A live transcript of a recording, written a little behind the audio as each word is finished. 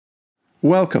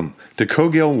Welcome to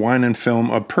Cogill Wine and Film,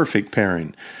 A Perfect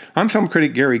Pairing. I'm film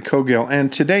critic Gary Cogill,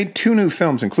 and today 2 new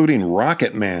films, including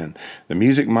Rocketman, the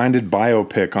music-minded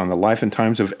biopic on the life and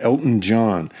times of Elton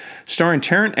John, starring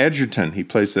Taron Egerton, he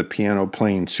plays the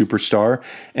piano-playing superstar,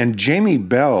 and Jamie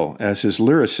Bell as his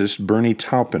lyricist Bernie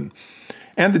Taupin.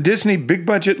 And the Disney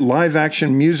big-budget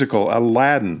live-action musical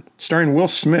Aladdin, starring Will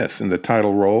Smith in the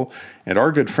title role, and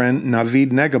our good friend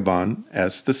Naveed Negahban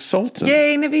as the Sultan.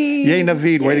 Yay, Naveed! Yay,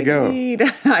 Naveed! Way to go!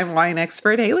 Naveed. I'm wine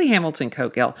expert Haley Hamilton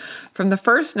Cogill. From the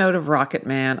first note of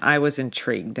Rocketman, I was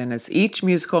intrigued, and as each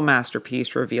musical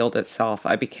masterpiece revealed itself,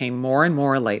 I became more and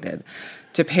more elated.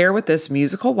 To pair with this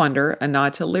musical wonder, a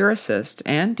nod to lyricist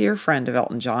and dear friend of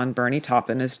Elton John, Bernie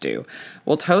Taupin, is due.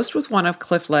 We'll toast with one of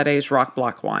Cliff Lede's Rock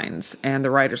Block wines and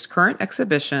the writer's current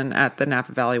exhibition at the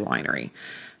Napa Valley Winery.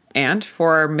 And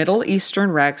for our Middle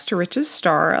Eastern rags to riches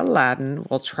star, Aladdin,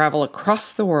 we'll travel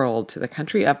across the world to the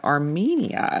country of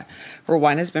Armenia, where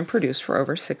wine has been produced for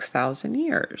over 6,000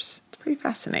 years. Pretty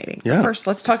fascinating. Yeah. But first,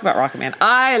 let's talk about Rocketman.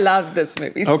 I love this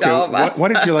movie so much. Why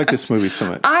did you like this movie so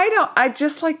much? I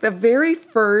just like the very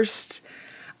first.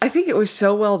 I think it was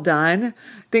so well done.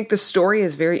 I think the story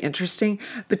is very interesting.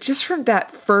 But just from that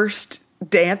first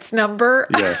dance number,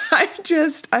 Yeah. I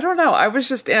don't know. I was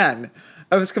just in.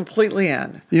 I was completely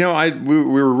in. You know, we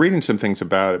were reading some things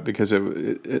about it because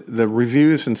the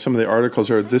reviews and some of the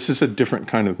articles are, this is a different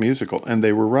kind of musical. And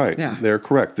they were right. Yeah. They're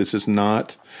correct. It's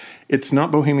not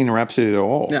Bohemian Rhapsody at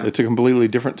all. No. It's a completely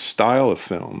different style of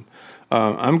film.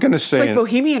 I'm going to say... It's like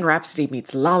Bohemian Rhapsody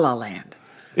meets La La Land.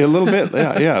 A little bit,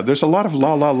 yeah. There's a lot of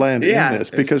La La Land in this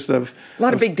because of... A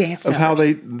lot of big dance of how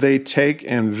they take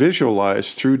and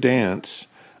visualize through dance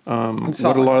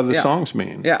what a lot of the songs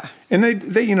mean. Yeah. And they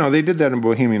did that in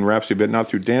Bohemian Rhapsody, but not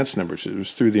through dance numbers. It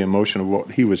was through the emotion of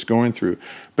what he was going through.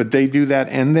 But they do that,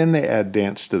 and then they add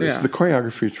dance to this. Yeah. The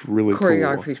choreography is really cool.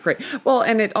 Choreography is great. Well,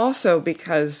 and it also,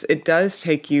 because it does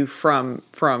take you from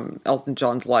Elton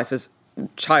John's life as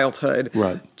childhood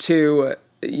to,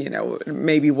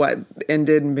 maybe what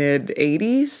ended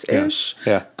mid-'80s-ish.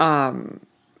 Yeah.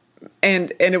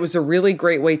 And it was a really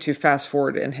great way to fast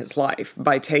forward in his life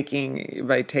by taking,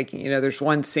 there's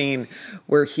one scene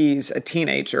where he's a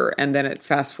teenager and then it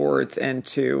fast forwards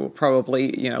into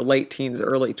probably, late teens,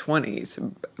 early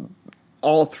 20s,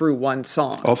 all through one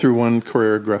song. All through one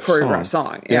choreographed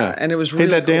song. Yeah. And it was really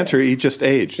Hey, that cool. dancer, he just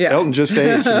aged. Yeah. Elton just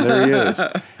aged, and there he is.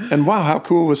 And wow, how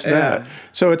cool was that? Yeah.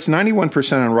 So it's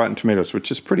 91% on Rotten Tomatoes,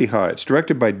 which is pretty high. It's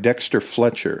directed by Dexter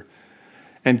Fletcher.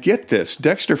 And get this,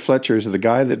 Dexter Fletcher is the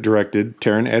guy that directed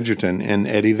Taron Egerton and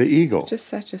Eddie the Eagle. Just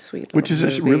such a sweet little Which is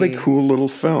movie. a really cool little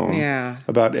film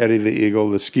about Eddie the Eagle,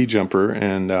 the ski jumper.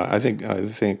 And I think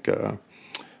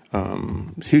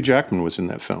Hugh Jackman was in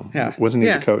that film. Yeah. Wasn't he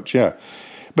the coach? Yeah.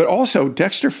 But also,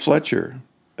 Dexter Fletcher,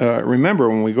 remember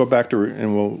when we go back to,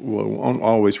 and we'll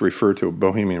always refer to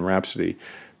Bohemian Rhapsody,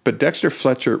 but Dexter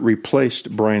Fletcher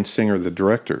replaced Bryan Singer, the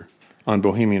director, on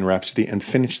Bohemian Rhapsody and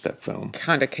finished that film.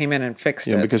 Kind of came in and fixed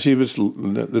it. Because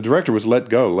the director was let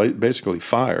go, basically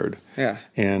fired. Yeah.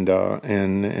 And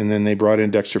then they brought in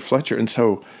Dexter Fletcher. And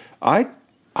so I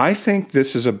think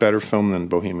this is a better film than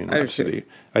Bohemian Rhapsody.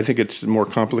 I think it's more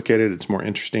complicated. It's more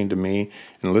interesting to me.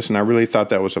 And listen, I really thought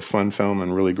that was a fun film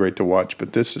and really great to watch.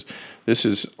 But this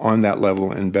is on that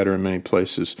level and better in many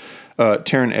places.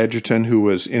 Taron Egerton, who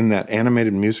was in that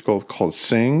animated musical called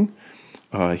Sing.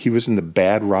 He was in the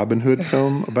Bad Robin Hood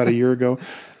film about a year ago.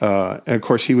 And, of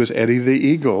course, he was Eddie the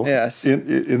Eagle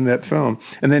in that film.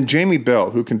 And then Jamie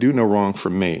Bell, who can do no wrong for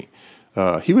me.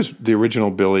 He was the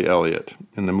original Billy Elliot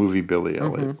in the movie Billy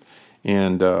Elliot.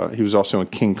 And he was also in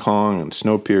King Kong and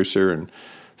Snowpiercer and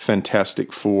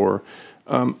Fantastic Four.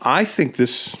 I think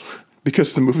this,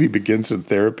 because the movie begins in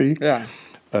therapy,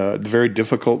 very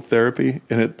difficult therapy,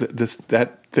 and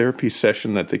that therapy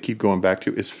session that they keep going back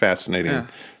to is fascinating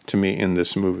to me in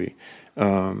this movie.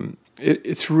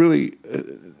 It's really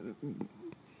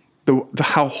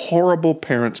how horrible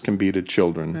parents can be to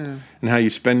children, and how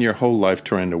you spend your whole life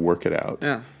trying to work it out.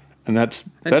 Yeah. And that's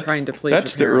trying to please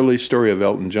that's your the early story of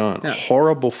Elton John. Yeah.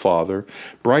 Horrible father.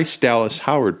 Bryce Dallas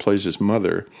Howard plays his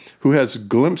mother, who has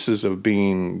glimpses of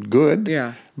being good,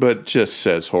 but just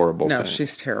says horrible things. No,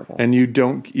 she's terrible. And you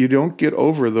don't get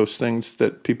over those things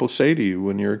that people say to you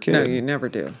when you're a kid. No, you never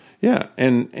do. Yeah,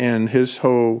 and his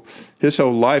whole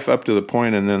life up to the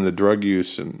point, and then the drug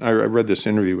use. And I read this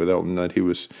interview with Elton that he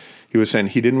was saying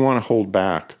he didn't want to hold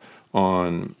back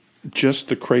on just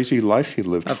the crazy life he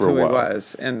lived for a while. Who he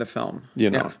was in the film.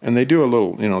 And they do a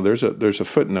little, there's a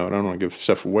footnote. I don't want to give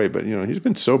stuff away, but he's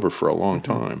been sober for a long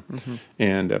time,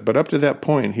 and but up to that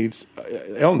point,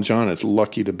 Elton John is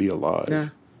lucky to be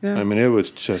alive. Yeah. I mean, it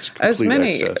was just complete as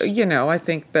many, excess. I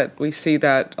think that we see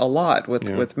that a lot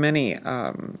with many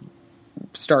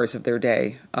stars of their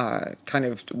day. Kind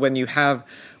of when you have,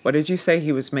 what did you say?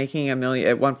 He was making $1 million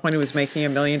at one point. He was making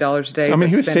 $1 million a day. I mean,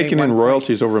 he was taking in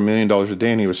royalties over $1 million a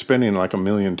day, and he was spending like $1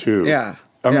 million too. Yeah.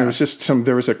 I mean, it was just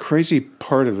there was a crazy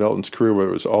part of Elton's career where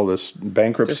it was all this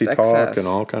bankruptcy talk and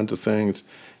all kinds of things.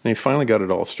 And he finally got it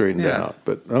all straightened out.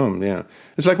 But,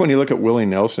 it's like when you look at Willie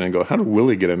Nelson and go, how did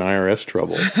Willie get in IRS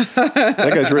trouble? That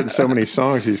guy's written so many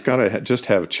songs, he's got to just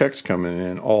have checks coming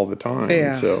in all the time.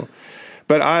 Yeah. So,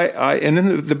 but and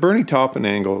then the Bernie Taupin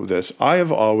angle of this, I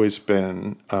have always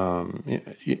been, I'm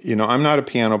not a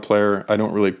piano player. I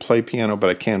don't really play piano,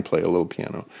 but I can play a little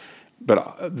piano.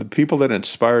 But the people that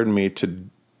inspired me to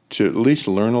at least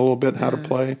learn a little bit how to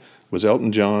play was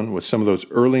Elton John, with some of those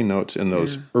early notes in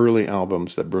those early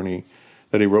albums that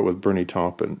he wrote with Bernie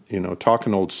Taupin.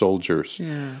 Talking Old Soldiers,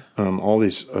 all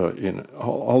these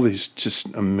all these just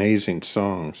amazing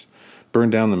songs. Burn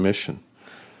Down the Mission.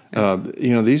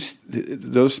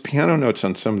 Those piano notes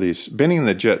on some of these, Benny and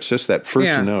the Jets, just that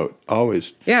first note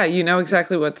always. Yeah, you know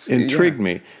exactly what's intrigued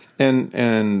me.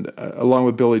 And along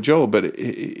with Billy Joel, but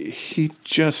he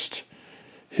just,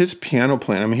 his piano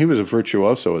playing, I mean, he was a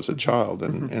virtuoso as a child,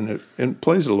 and it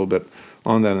plays a little bit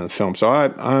on that in the film. So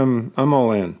I'm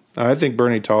all in. I think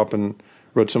Bernie Taupin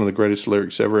wrote some of the greatest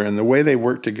lyrics ever, and the way they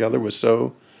worked together was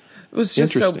so It was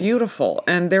just so beautiful,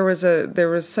 and there was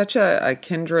such a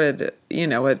kindred,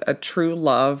 a true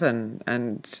love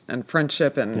and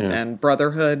friendship and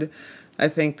brotherhood. I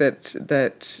think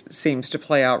that seems to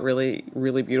play out really,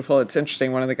 really beautiful. It's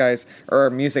interesting. One of the guys, or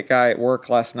a music guy at work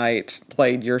last night,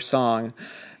 played your song,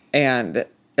 and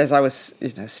as I was,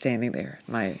 standing there,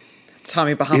 my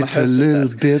Tommy Bahama hostess, it's a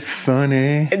little bit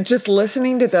funny. Just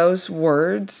listening to those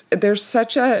words, there's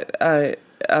such a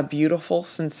beautiful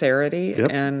sincerity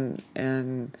and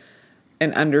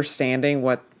understanding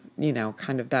what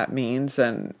kind of that means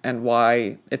and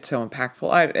why it's so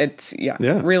impactful. It's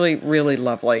really, really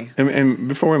lovely. And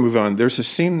before we move on, there's a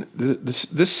scene.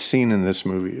 This scene in this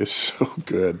movie is so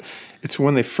good. It's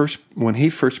when he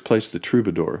first plays the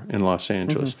Troubadour in Los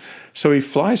Angeles. So he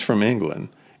flies from England,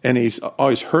 and he's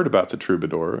always heard about the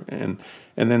Troubadour,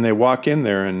 and then they walk in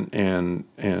there, and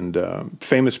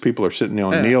famous people are sitting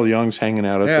there. Neil Young's hanging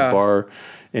out at the bar,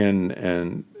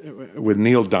 and with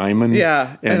Neil Diamond.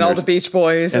 Yeah, and all the Beach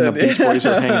Boys. And the Beach Boys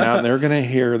are hanging out, and they're going to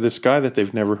hear this guy that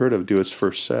they've never heard of do his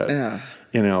first set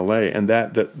in L.A. And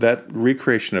that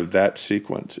recreation of that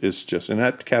sequence is just, and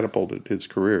that catapulted his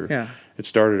career. Yeah. It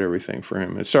started everything for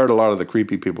him. It started a lot of the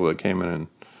creepy people that came in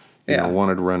and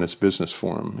wanted to run his business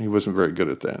for him. He wasn't very good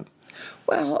at that.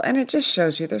 Well, and it just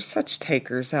shows you there's such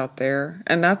takers out there.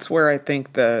 And that's where I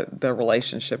think the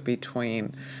relationship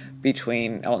between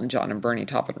Elton John and Bernie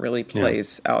Taupin really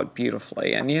plays out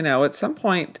beautifully. And, at some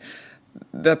point,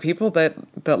 the people that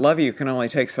love you can only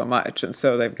take so much. And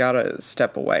so they've got to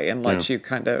step away and let you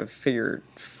kind of figure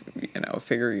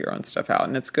your own stuff out.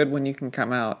 And it's good when you can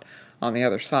come out on the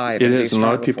other side. It is, and a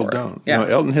lot of people don't. Yeah.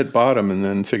 Elton hit bottom and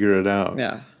then figured it out.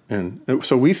 Yeah. And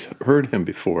so we've heard him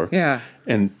before. Yeah.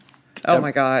 And oh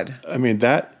my God. I mean,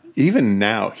 that even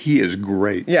now he is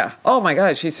great. Yeah. Oh my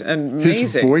God, she's amazing.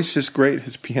 His voice is great.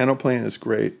 His piano playing is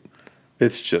great.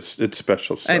 It's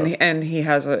special stuff. And he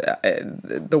has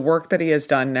the work that he has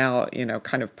done now,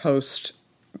 kind of post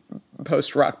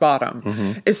rock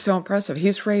bottom is so impressive.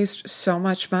 He's raised so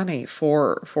much money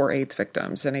for AIDS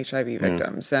victims and HIV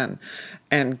victims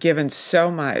and given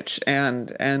so much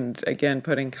and again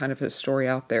putting kind of his story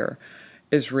out there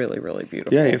is really, really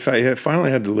beautiful. Yeah, he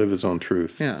finally had to live his own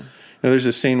truth. Yeah. Now, there's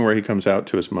a scene where he comes out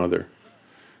to his mother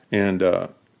and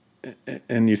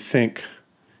you think,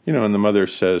 and the mother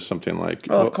says something like,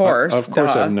 well, of course, of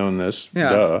course I've known this,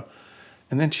 duh.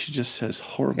 And then she just says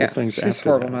horrible things after that. She's a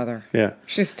horrible mother. Yeah.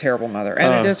 She's a terrible mother.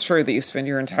 And it is true that you spend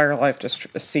your entire life just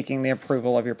seeking the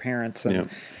approval of your parents. And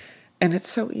it's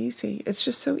so easy. It's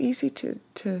just so easy to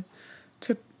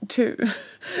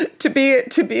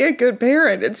be a good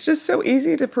parent. It's just so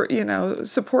easy to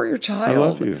support your child. I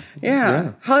love you.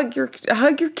 Yeah. Hug your kids.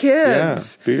 Yeah.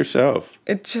 Be yourself.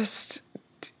 It just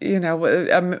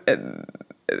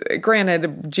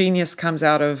granted, genius comes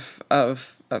out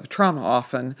of trauma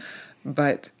often.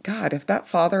 But God, if that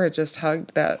father had just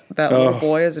hugged that little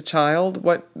boy as a child,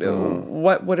 what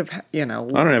would have I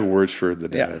don't have words for the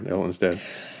dad. Yeah. Elton's dad.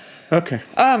 Okay.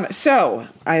 So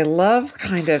I love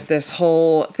kind of this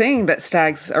whole thing that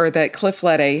Cliff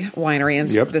Lede Winery in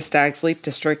the Stag's Leap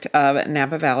district of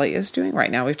Napa Valley is doing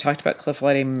right now. We've talked about Cliff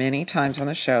Lede many times on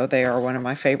the show. They are one of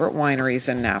my favorite wineries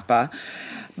in Napa.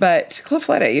 But Cliff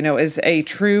Lede, is a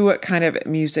true kind of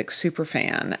music super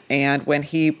fan. And when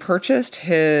he purchased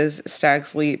his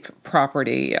Stag's Leap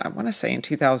property, I want to say in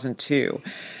 2002,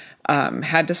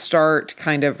 had to start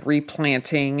kind of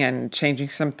replanting and changing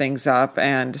some things up.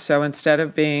 And so instead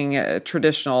of being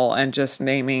traditional and just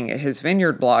naming his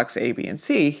vineyard blocks A, B, and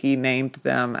C, he named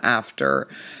them after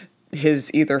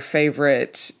his either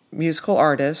favorite musical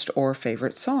artist or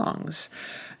favorite songs.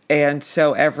 And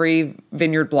so every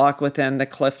vineyard block within the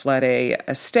Cliff Lede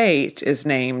estate is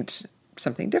named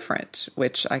something different,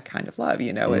 which I kind of love.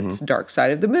 It's Dark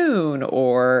Side of the Moon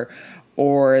or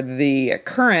the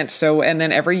Current. So, and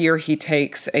then every year he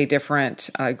takes a different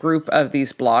group of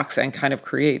these blocks and kind of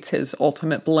creates his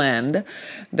ultimate blend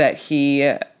that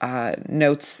he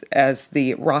notes as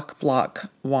the Rock Block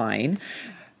wine.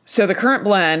 So the current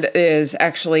blend is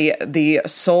actually the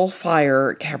Soul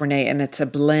Fire Cabernet, and it's a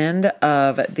blend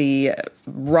of the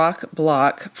Rock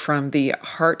Block from the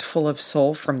Heart Full of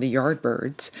Soul from the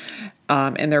Yardbirds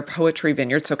in their Poetry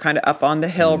Vineyard, so kind of up on the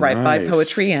hill right by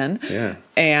Poetry Inn. Yeah.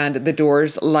 And the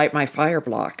Doors Light My Fire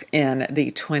block in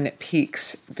the Twin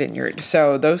Peaks Vineyard.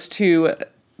 So those two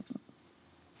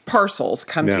parcels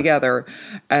come together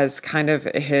as kind of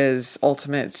his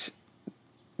ultimate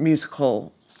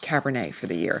musical Cabernet for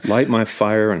the year. Light My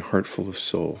Fire and Heart Full of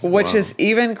Soul. Which is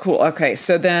even cool. Okay,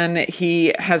 so then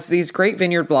he has these great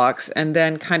vineyard blocks, and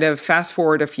then kind of fast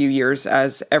forward a few years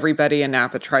as everybody in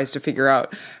Napa tries to figure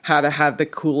out how to have the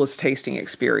coolest tasting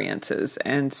experiences.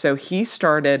 And so he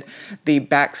started the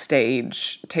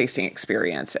backstage tasting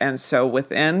experience. And so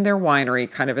within their winery,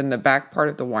 kind of in the back part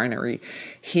of the winery,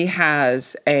 he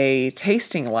has a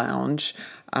tasting lounge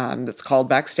that's called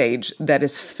Backstage that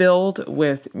is filled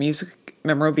with music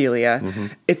memorabilia.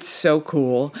 It's so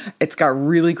cool. It's got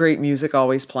really great music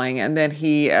always playing. And then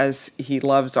he, as he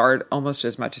loves art almost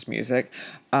as much as music,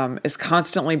 is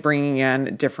constantly bringing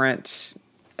in different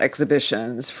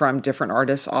exhibitions from different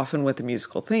artists, often with a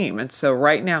musical theme. And so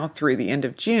right now through the end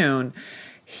of June,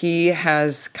 he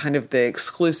has kind of the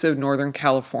exclusive Northern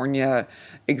California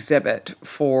exhibit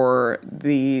for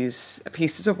these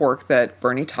pieces of work that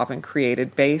Bernie Taupin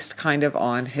created based kind of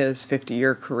on his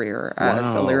 50-year career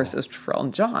as a lyricist for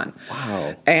Elton John.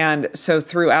 Wow. And so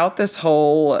throughout this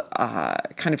whole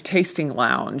kind of tasting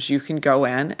lounge, you can go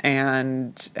in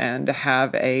and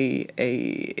have a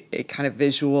kind of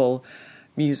visual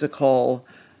musical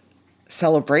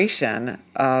celebration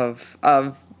of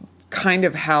kind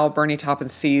of how Bernie Taupin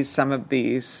sees some of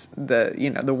these,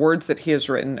 the words that he has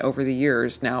written over the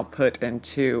years now put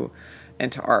into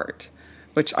art,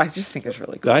 which I just think is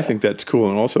really cool. I think that's cool.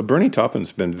 And also Bernie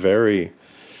Taupin's been very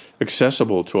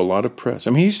accessible to a lot of press. I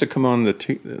mean, he used to come on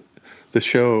the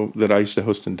show that I used to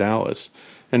host in Dallas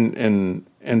and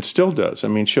still does. I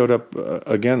mean, showed up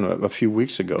again a few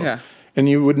weeks ago. Yeah. And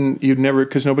you'd never,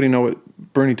 because nobody know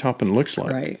what Bernie Taupin looks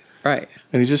like. Right.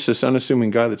 And he's just this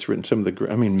unassuming guy that's written some of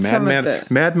the. I mean,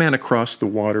 Madman Across the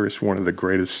Water is one of the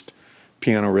greatest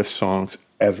piano riff songs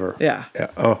ever. Yeah.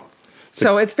 Oh.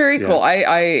 So it's very cool.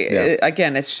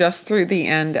 Again, it's just through the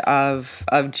end of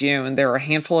June. There are a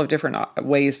handful of different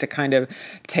ways to kind of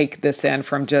take this in,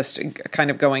 from just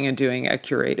kind of going and doing a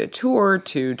curated tour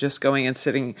to just going and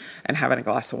sitting and having a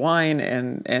glass of wine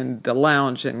and the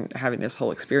lounge and having this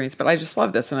whole experience. But I just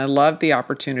love this, and I love the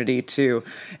opportunity to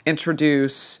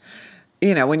introduce.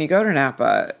 When you go to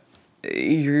Napa,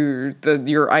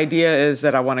 your idea is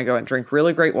that I want to go and drink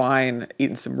really great wine, eat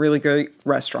in some really great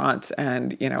restaurants,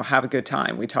 and have a good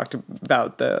time. We talked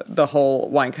about the whole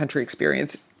wine country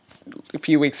experience a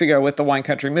few weeks ago with the Wine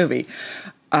Country movie.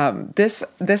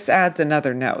 This adds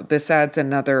another note. This adds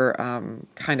another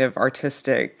kind of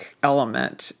artistic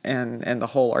element in the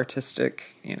whole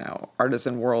artistic,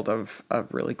 artisan world of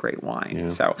really great wine. Yeah.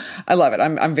 So I love it.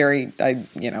 I'm very,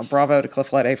 bravo to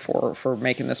Cliff Lede for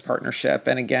making this partnership.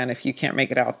 And again, if you can't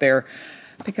make it out there,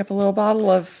 pick up a little bottle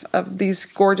of these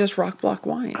gorgeous Rock Block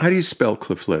wines. How do you spell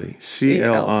Cliff Lede?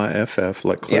 Cliff,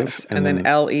 like Cliff? Yes, and then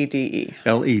Lede.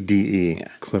 Lede, yeah.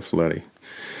 Cliff Lede.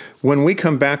 When we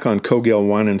come back on Cogill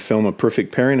Wine and Film, A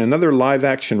Perfect Pairing, another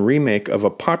live-action remake of a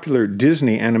popular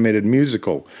Disney animated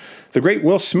musical. The great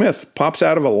Will Smith pops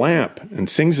out of a lamp and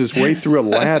sings his way through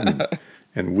Aladdin.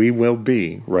 And we will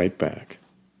be right back.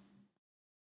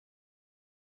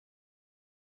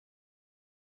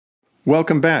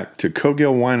 Welcome back to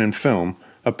Cogill Wine and Film,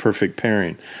 A Perfect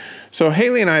Pairing. So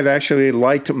Haley and I have actually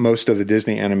liked most of the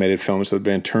Disney animated films that have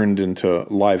been turned into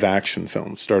live action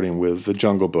films, starting with The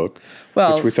Jungle Book,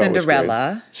 well, which we thought was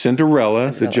great.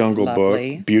 Cinderella, The Jungle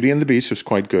lovely. Book, Beauty and the Beast was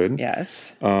quite good.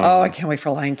 Yes. I can't wait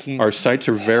for Lion King. Our sights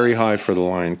are very high for The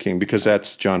Lion King because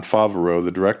that's Jon Favreau,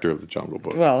 the director of The Jungle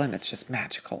Book. Well, and it's just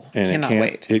magical. And cannot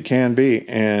wait. It can be.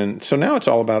 And so now it's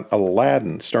all about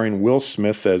Aladdin, starring Will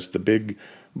Smith as the big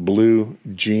blue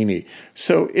genie.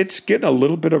 So it's getting a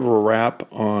little bit of a rap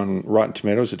on Rotten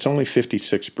Tomatoes. It's only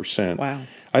 56%. Wow.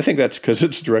 I think that's because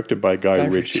it's directed by Guy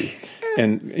Ritchie.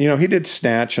 And, he did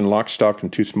Snatch and Lock, Stock,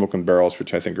 and Two Smoking Barrels,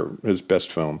 which I think are his best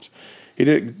films. He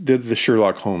did the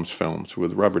Sherlock Holmes films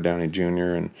with Robert Downey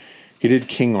Jr., and he did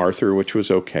King Arthur, which was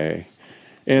okay.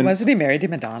 And wasn't he married to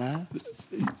Madonna?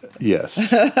 Yes.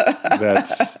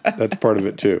 That's part of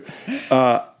it, too.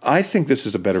 I think this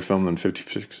is a better film than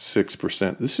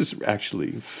 56%. This is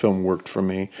actually, film worked for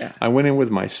me. Yeah. I went in with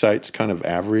my sights kind of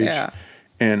average,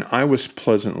 and I was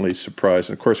pleasantly surprised.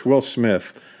 And, of course, Will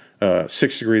Smith,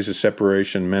 6 Degrees of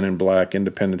Separation, Men in Black,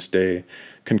 Independence Day,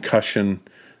 Concussion.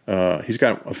 He's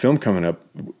got a film coming up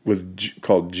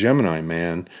called Gemini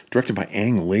Man, directed by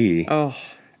Ang Lee,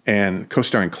 and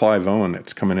co-starring Clive Owen.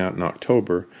 It's coming out in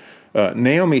October.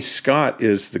 Naomi Scott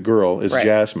is the girl,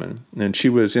 Jasmine, and she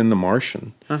was in The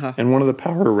Martian and one of the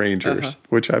Power Rangers,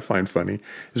 which I find funny.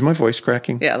 Is my voice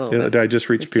cracking? Yeah, a little bit. Did I just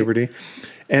reach puberty?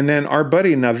 And then our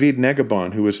buddy Naveed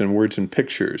Negabon, who was in Words and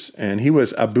Pictures, and he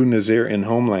was Abu Nazir in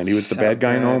Homeland. He was the bad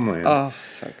guy in Homeland. Oh,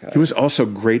 so good. He was also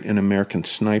great in American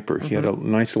Sniper. He had a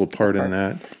nice little part in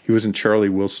that. He was in Charlie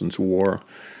Wilson's War.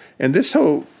 And this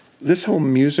whole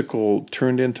musical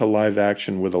turned into live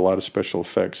action with a lot of special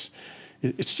effects.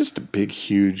 It's just a big,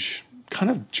 huge, kind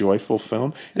of joyful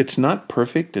film. It's not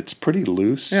perfect. It's pretty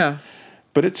loose. Yeah.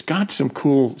 But it's got some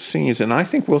cool scenes, and I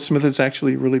think Will Smith is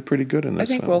actually really pretty good in this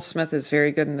film. I think Will Smith is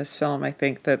very good in this film. I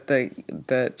think that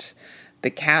the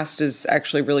cast is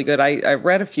actually really good. I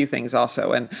read a few things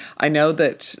also, and I know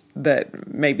that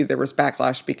maybe there was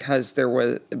backlash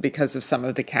because of some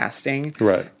of the casting,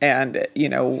 right? And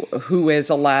who is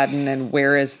Aladdin and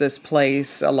where is this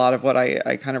place? A lot of what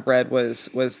I kind of read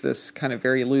was this kind of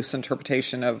very loose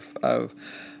interpretation of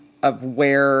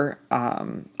where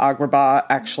Agrabah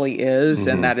actually is,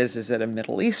 and that is it a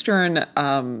Middle Eastern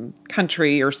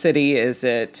country or city? Is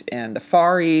it in the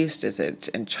Far East? Is it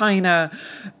in China?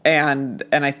 And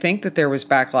I think that there was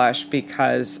backlash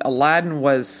because Aladdin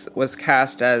was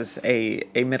cast as a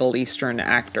Middle Eastern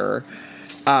actor.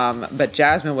 But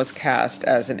Jasmine was cast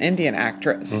as an Indian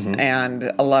actress,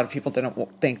 and a lot of people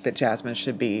didn't think that Jasmine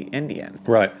should be Indian,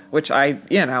 right? Which I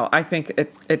think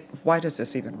it. Why does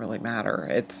this even really matter?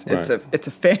 It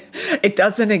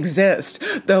doesn't exist.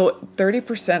 Though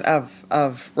 30%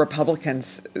 of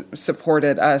Republicans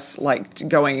supported us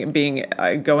going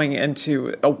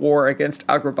into a war against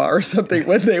Agrabah or something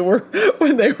when they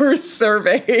were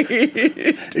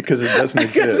surveyed because it doesn't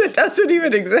exist. Because it doesn't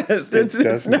even exist. It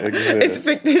doesn't exist. It's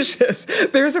fictitious.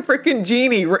 There's a freaking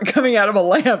genie coming out of a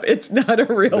lamp. It's not a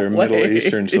real They're place. Middle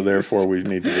Eastern, so therefore we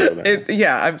need to go there.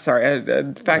 I'm sorry.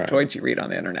 Factoids you read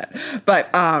on the internet. But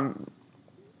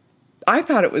I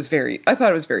thought it was very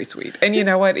sweet. And you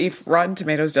know what? If Rotten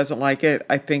Tomatoes doesn't like it,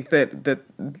 I think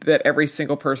that every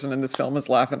single person in this film is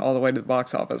laughing all the way to the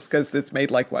box office because it's made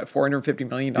 $450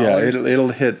 million. Yeah, it'll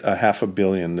hit $500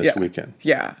 million this weekend.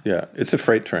 Yeah. Yeah. It's a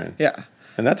freight train. Yeah.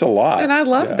 And that's a lot. And I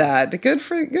love that. Good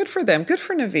for them. Good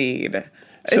for Naveed.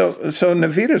 So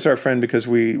Naveed is our friend because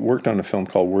we worked on a film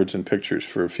called Words and Pictures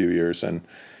for a few years,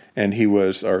 and he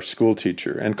was our school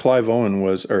teacher. And Clive Owen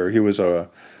was our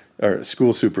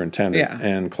school superintendent. Yeah.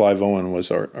 And Clive Owen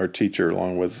was our teacher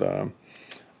along with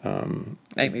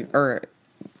Juliette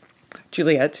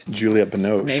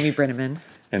Binoche. Amy Brenneman.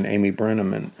 And Amy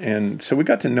Brenneman. And so we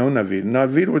got to know Naveed.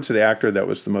 Naveed was the actor that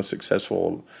was the most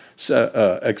accessible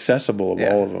of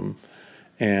all of them.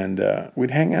 And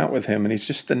we'd hang out with him, and he's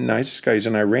just the nicest guy. He's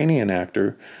an Iranian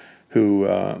actor who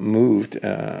moved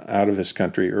out of his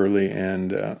country early,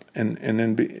 and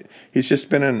then he's just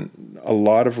been in a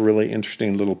lot of really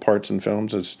interesting little parts in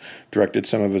films, has directed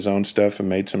some of his own stuff and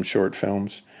made some short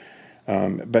films.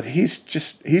 But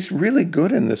he's really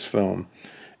good in this film.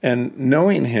 And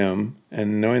knowing him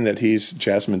and knowing that he's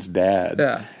Jasmine's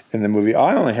dad in the movie,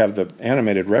 I only have the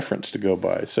animated reference to go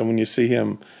by. So when you see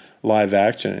him live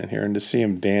action in here and to see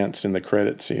him dance in the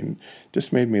credit scene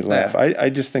just made me laugh. Yeah.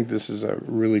 I just think this is a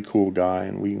really cool guy.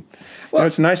 And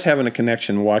it's nice having a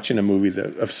connection, watching a movie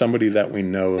of somebody that we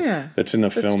know that's in a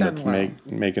film that's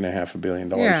making $500 million.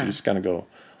 You just kind of go,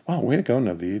 wow, way to go,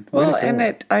 Naveed.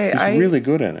 He's really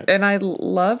good in it. And I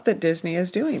love that Disney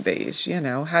is doing these.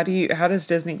 How does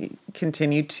Disney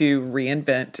continue to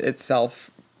reinvent itself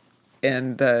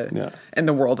in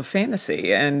the world of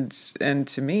fantasy. And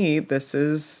to me, this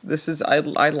is I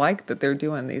like that they're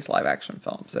doing these live action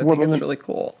films. I think it's really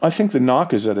cool. I think the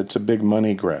knock is that it's a big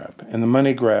money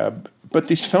grab, but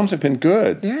these films have been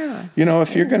good. Yeah.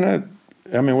 If you're gonna,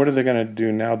 what are they gonna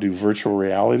do now? Do virtual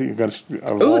reality? You got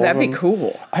to that'd be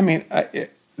cool. Jon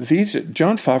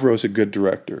Favreau is a good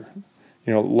director.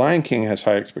 Lion King has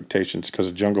high expectations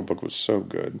because Jungle Book was so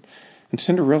good, and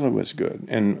Cinderella was good,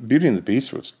 and Beauty and the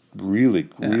Beast was really,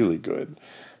 really good.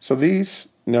 So these,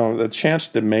 the chance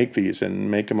to make these and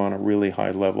make them on a really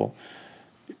high level,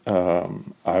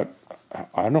 I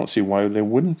don't see why they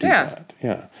wouldn't do that.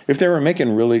 Yeah, if they were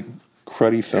making really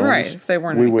cruddy films, right? If they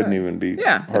weren't, we wouldn't even be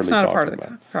hardly it's not talking a part of the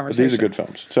about. conversation. But these are good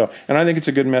films. So, and I think it's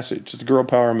a good message. It's a girl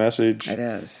power message. It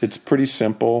is. It's pretty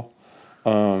simple.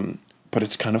 But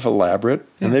it's kind of elaborate.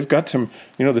 Yeah. And they've got some,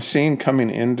 the scene coming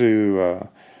into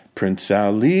Prince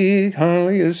Ali,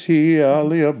 honey, is he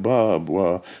Ali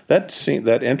Ababa? That scene,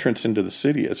 that entrance into the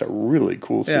city is a really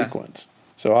cool sequence.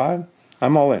 So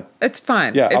I'm all in. It's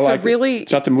fun. Yeah, it's I like it.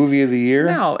 It's not the movie of the year.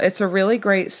 No, it's a really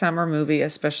great summer movie,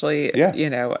 especially,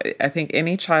 I think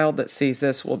any child that sees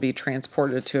this will be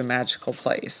transported to a magical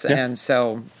place. Yeah. And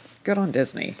so... good on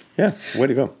Disney. Yeah, way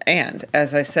to go. And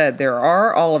as I said, there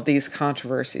are all of these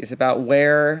controversies about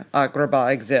where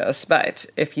Agrabah exists. But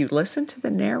if you listen to the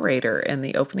narrator in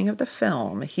the opening of the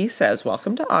film, he says,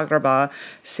 "Welcome to Agrabah,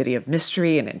 city of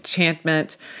mystery and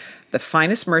enchantment, the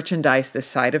finest merchandise this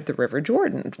side of the River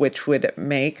Jordan," which would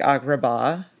make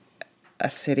Agrabah a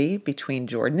city between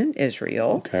Jordan and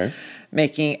Israel,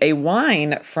 making a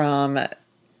wine from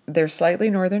their slightly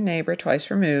northern neighbor,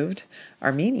 twice removed,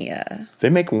 Armenia. They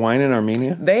make wine in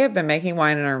Armenia? They have been making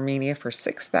wine in Armenia for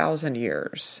 6,000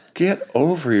 years. Get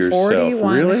over yourself.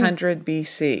 4100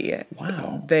 BC.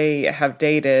 Wow. They have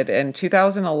dated. In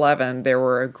 2011, there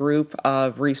were a group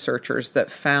of researchers that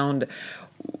found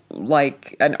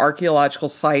like an archaeological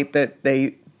site that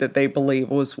they believe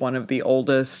was one of the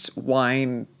oldest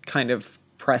wine kind of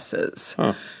presses.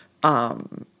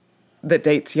 That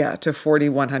dates, to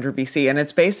 4100 BC. And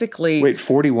it's basically... Wait,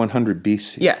 4100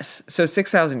 BC? Yes. So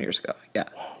 6,000 years ago. Yeah.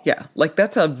 Wow. Yeah. Like,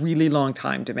 that's a really long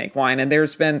time to make wine. And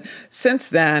there's been, since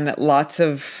then, lots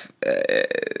of...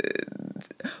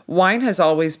 wine has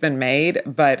always been made,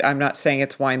 but I'm not saying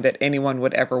it's wine that anyone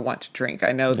would ever want to drink.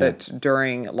 I know that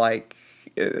during,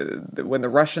 when the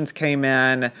Russians came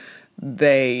in,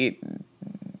 they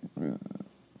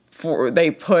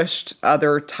pushed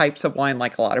other types of wine,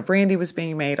 like a lot of brandy was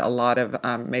being made, a lot of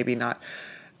maybe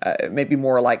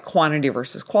more like quantity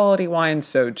versus quality wine,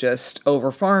 so just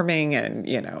over farming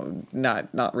and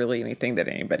not really anything that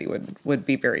anybody would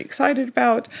be very excited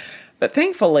about. But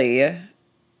thankfully,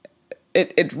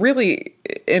 it really,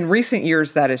 in recent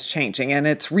years, that is changing, and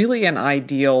it's really an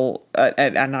ideal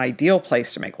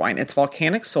place to make wine. It's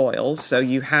volcanic soils, so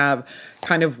you have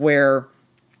kind of where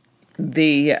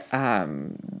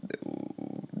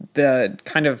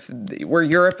where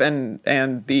Europe and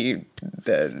the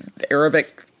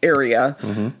Arabic area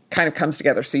kind of comes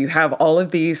together. So you have all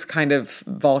of these kind of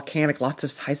volcanic, lots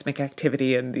of seismic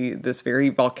activity in this very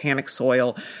volcanic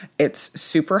soil. It's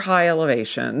super high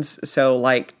elevations, so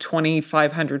like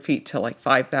 2,500 feet to like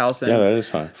 5,000. Yeah, that is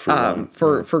high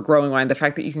for growing wine. The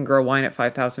fact that you can grow wine at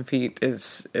 5,000 feet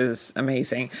is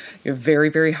amazing. You have very,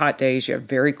 very hot days. You have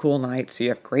very cool nights. You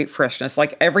have great freshness,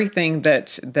 like everything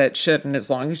that should. And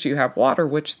as long as you have water,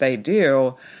 which they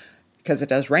do, because it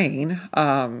does rain,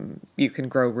 you can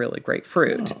grow really great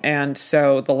fruit. And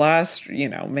so the last,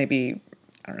 maybe,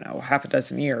 I don't know, half a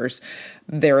dozen years,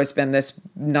 there has been this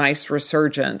nice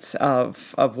resurgence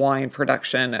of wine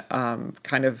production,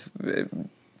 kind of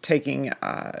taking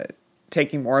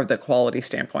more of the quality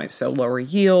standpoint. So lower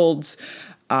yields,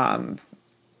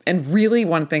 and really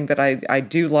one thing that I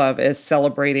do love is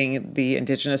celebrating the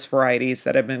indigenous varieties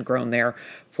that have been grown there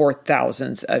for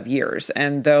thousands of years.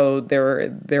 And though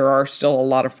there are still a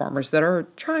lot of farmers that are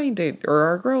trying to, or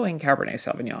are growing Cabernet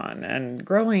Sauvignon and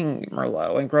growing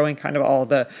Merlot and growing kind of all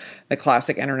the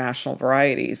classic international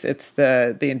varieties, it's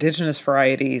the indigenous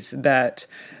varieties that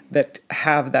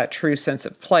have that true sense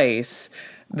of place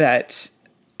that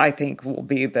I think will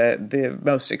be the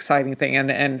most exciting thing,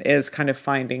 and is kind of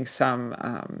finding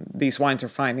these wines are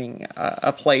finding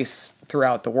a place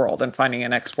throughout the world and finding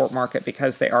an export market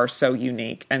because they are so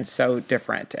unique and so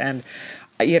different. And,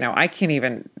 I can't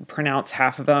even pronounce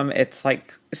half of them. It's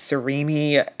like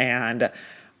Serini and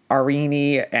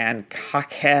Arini and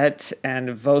Kaket and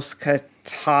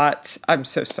Voskatat. I'm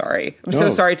so sorry. I'm so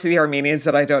sorry to the Armenians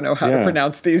that I don't know how to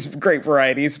pronounce these great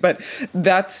varieties. But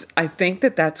I think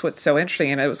that's what's so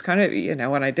interesting. And it was kind of,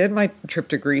 when I did my trip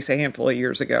to Greece a handful of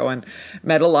years ago and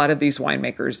met a lot of these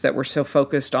winemakers that were so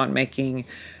focused on making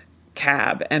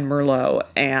Cab and Merlot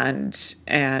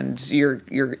and your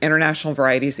international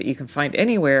varieties that you can find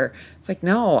anywhere. It's like,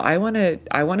 no, I want to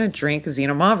drink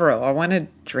Xinomavro. I want to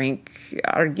drink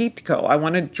Argitko. I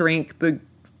want to drink the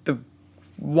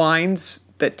wines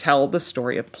that tell the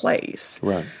story of place.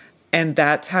 Right. And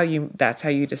that's how you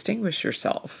distinguish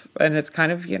yourself. And it's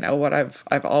kind of, what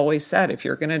I've always said, if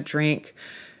you're going to drink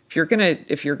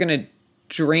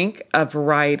a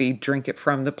variety, drink it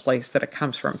from the place that it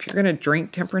comes from. If you're going to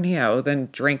drink Tempranillo, then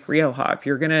drink Rioja. If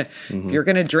you're going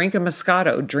to drink a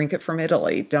Moscato, drink it from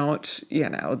Italy. Don't,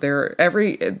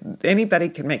 anybody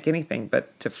can make anything,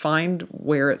 but to find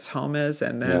where its home is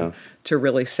and then to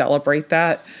really celebrate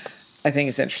that, I think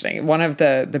is interesting. One of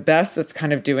the best that's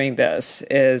kind of doing this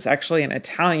is actually an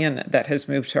Italian that has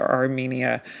moved to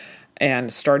Armenia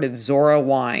and started Zora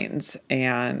Wines,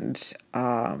 and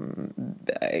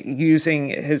using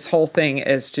his whole thing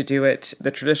is to do it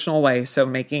the traditional way. So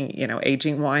making,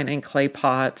 aging wine in clay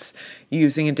pots,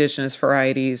 using indigenous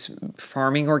varieties,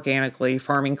 farming organically,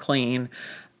 farming clean.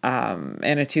 And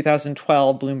in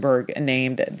 2012, Bloomberg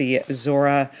named the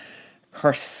Zora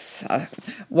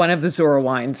one of the Zora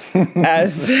wines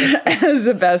as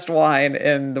the best wine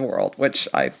in the world, which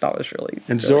I thought was really.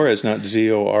 And Zora is not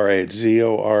Zora, it's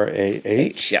Zorah.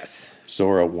 Yes,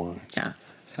 Zora wine. Yeah.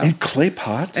 So, in clay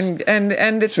pots, and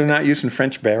it's, so they're not using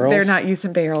French barrels. They're not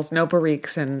using barrels, no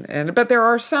barriques, and but there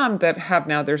are some that have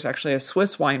now. There's actually a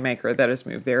Swiss winemaker that has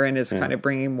moved there and is kind of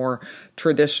bringing more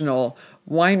traditional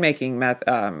winemaking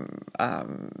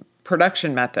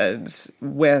production methods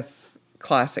with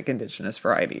classic indigenous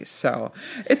varieties. So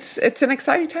it's an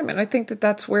exciting time, and I think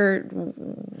that's where,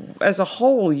 as a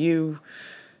whole,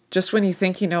 just when you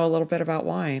think you know a little bit about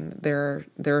wine,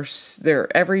 there's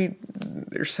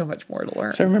so much more to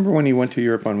learn. So I remember when you went to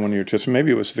Europe on one of your trips,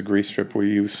 maybe it was the Greece trip, where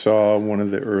you saw one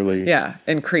of the early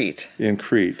in Crete,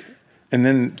 and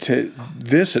then to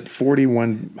this at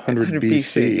 4100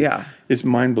 BC is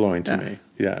mind blowing to me.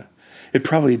 Yeah, it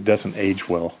probably doesn't age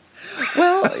well.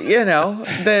 Well,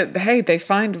 they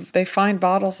find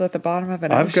bottles at the bottom of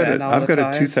an ocean. I've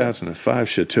got a 2005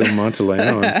 Chateau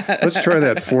Monteleone. Let's try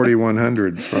that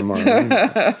 4100 from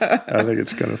Armenia. I think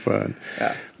it's kind of fun.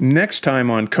 Yeah. Next time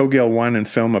on Kogel Wine and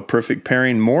Film, A Perfect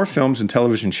Pairing, more films and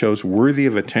television shows worthy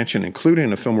of attention,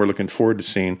 including a film we're looking forward to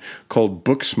seeing called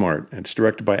Booksmart. It's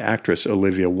directed by actress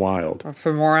Olivia Wilde.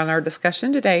 For more on our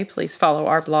discussion today, please follow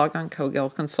our blog on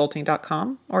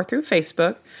kogelconsulting.com or through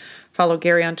Facebook. Follow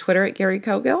Gary on Twitter at Gary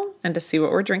Kogel. And to see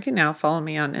what we're drinking now, follow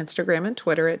me on Instagram and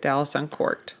Twitter at Dallas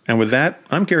Uncorked. And with that,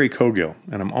 I'm Gary Kogel,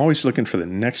 and I'm always looking for the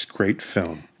next great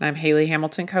film. And I'm Haley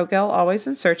Hamilton Kogel, always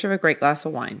in search of a great glass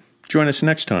of wine. Join us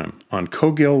next time on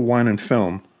Kogel Wine and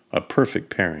Film, A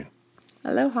Perfect Pairing.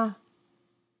 Aloha.